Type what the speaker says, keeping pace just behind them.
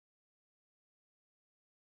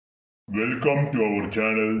Welcome to our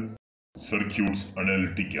channel Circuits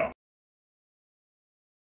Analytica.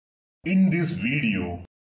 In this video,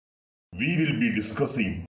 we will be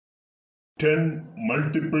discussing 10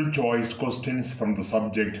 multiple choice questions from the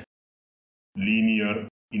subject Linear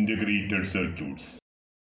Integrated Circuits.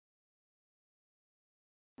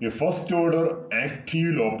 A first order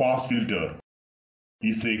active low pass filter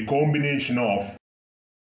is a combination of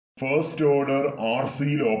first order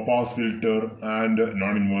RC low pass filter and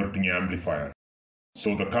non-inverting amplifier.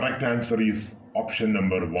 So the correct answer is option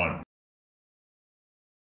number 1.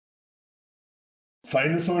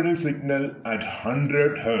 Sinusoidal signal at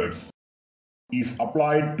 100 Hz is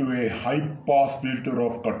applied to a high pass filter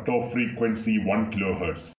of cutoff frequency 1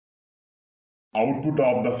 kHz. Output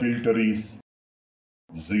of the filter is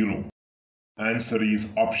 0. Answer is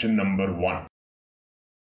option number 1.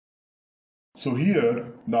 So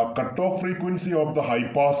here the cutoff frequency of the high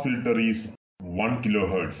pass filter is 1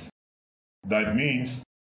 kHz. That means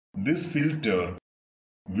this filter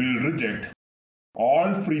will reject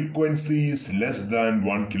all frequencies less than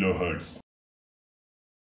 1 kHz.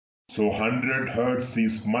 So 100 Hz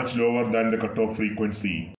is much lower than the cutoff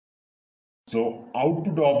frequency. So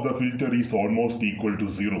output of the filter is almost equal to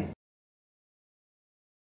 0.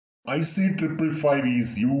 IC555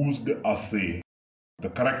 is used as the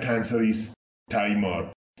correct answer is timer,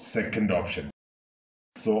 second option.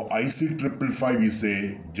 So IC555 is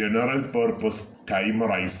a general purpose timer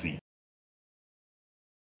IC.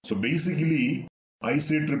 So basically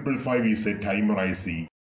IC555 is a timer IC.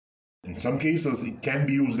 In some cases it can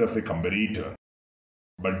be used as a comparator,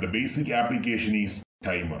 but the basic application is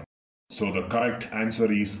timer. So the correct answer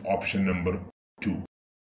is option number 2.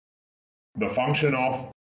 The function of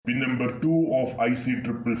pin number 2 of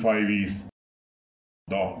IC555 is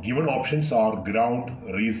the given options are ground,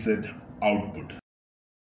 reset, output.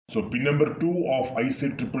 So pin number 2 of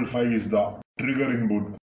IC555 is the trigger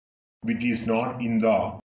input, which is not in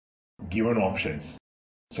the given options.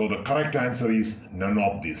 So the correct answer is none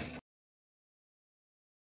of this.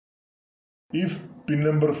 If pin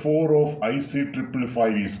number 4 of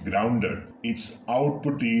IC555 is grounded, its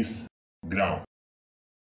output is ground.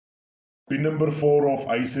 Pin number 4 of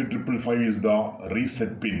IC555 is the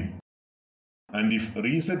reset pin. And if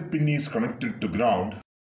reset pin is connected to ground,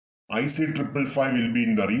 IC555 will be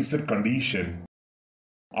in the reset condition.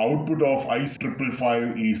 Output of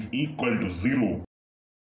IC555 is equal to 0.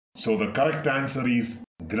 So the correct answer is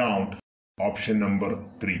ground, option number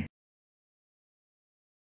 3.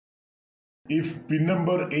 If pin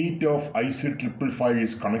number 8 of IC555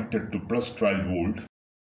 is connected to plus 12 volt,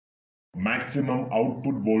 maximum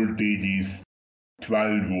output voltage is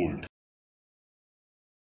 12 volt.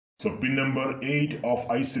 So pin number 8 of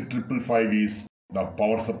IC555 is the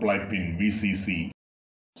power supply pin VCC.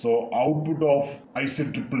 So output of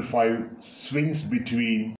IC555 swings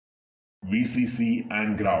between VCC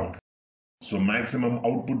and ground. So maximum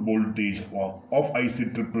output voltage of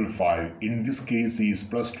IC555 in this case is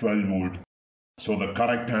plus 12 volt. So the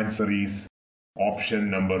correct answer is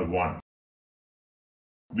option number 1.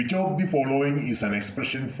 Which of the following is an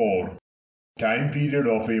expression for time period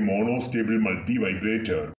of a monostable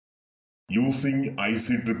multivibrator using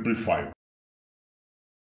IC555?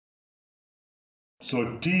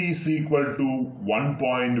 So T is equal to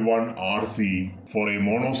 1.1 RC for a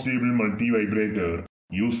monostable multivibrator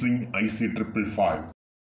using IC555.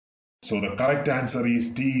 So the correct answer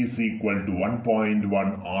is T is equal to 1.1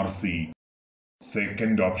 RC,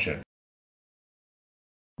 second option.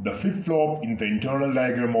 The flip-flop in the internal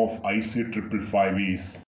diagram of IC555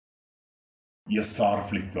 is SR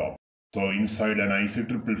flip-flop. So inside an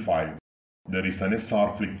IC555 there is an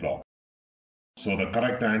SR flip-flop. So the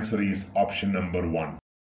correct answer is option number 1.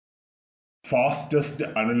 Fastest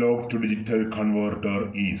analog to digital converter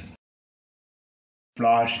is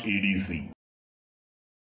flash ADC.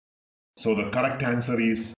 So the correct answer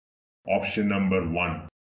is option number 1,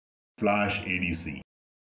 flash ADC.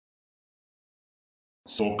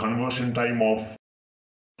 So conversion time of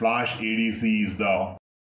flash ADC is the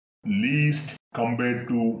least compared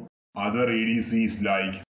to other ADCs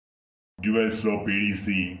like dual slope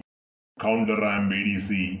ADC, counter ramp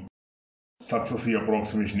ADC, successive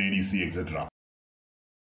approximation ADC, etc.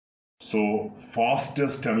 So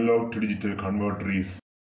fastest analog to digital converter is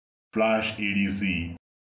flash ADC.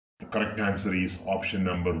 The correct answer is option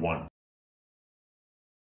number 1.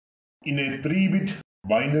 In a 3-bit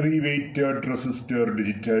binary weighted resistor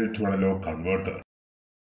digital to analog converter,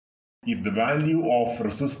 if the value of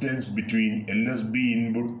resistance between LSB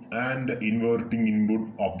input and inverting input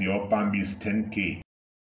of the op-amp is 10K,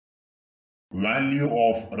 value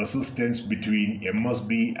of resistance between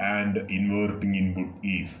MSB and inverting input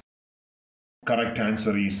is Correct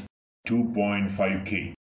answer is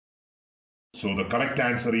 2.5K. So the correct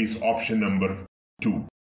answer is option number 2.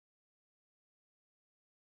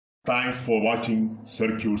 Thanks for watching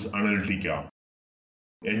Circuits Analytica.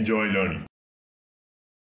 Enjoy learning.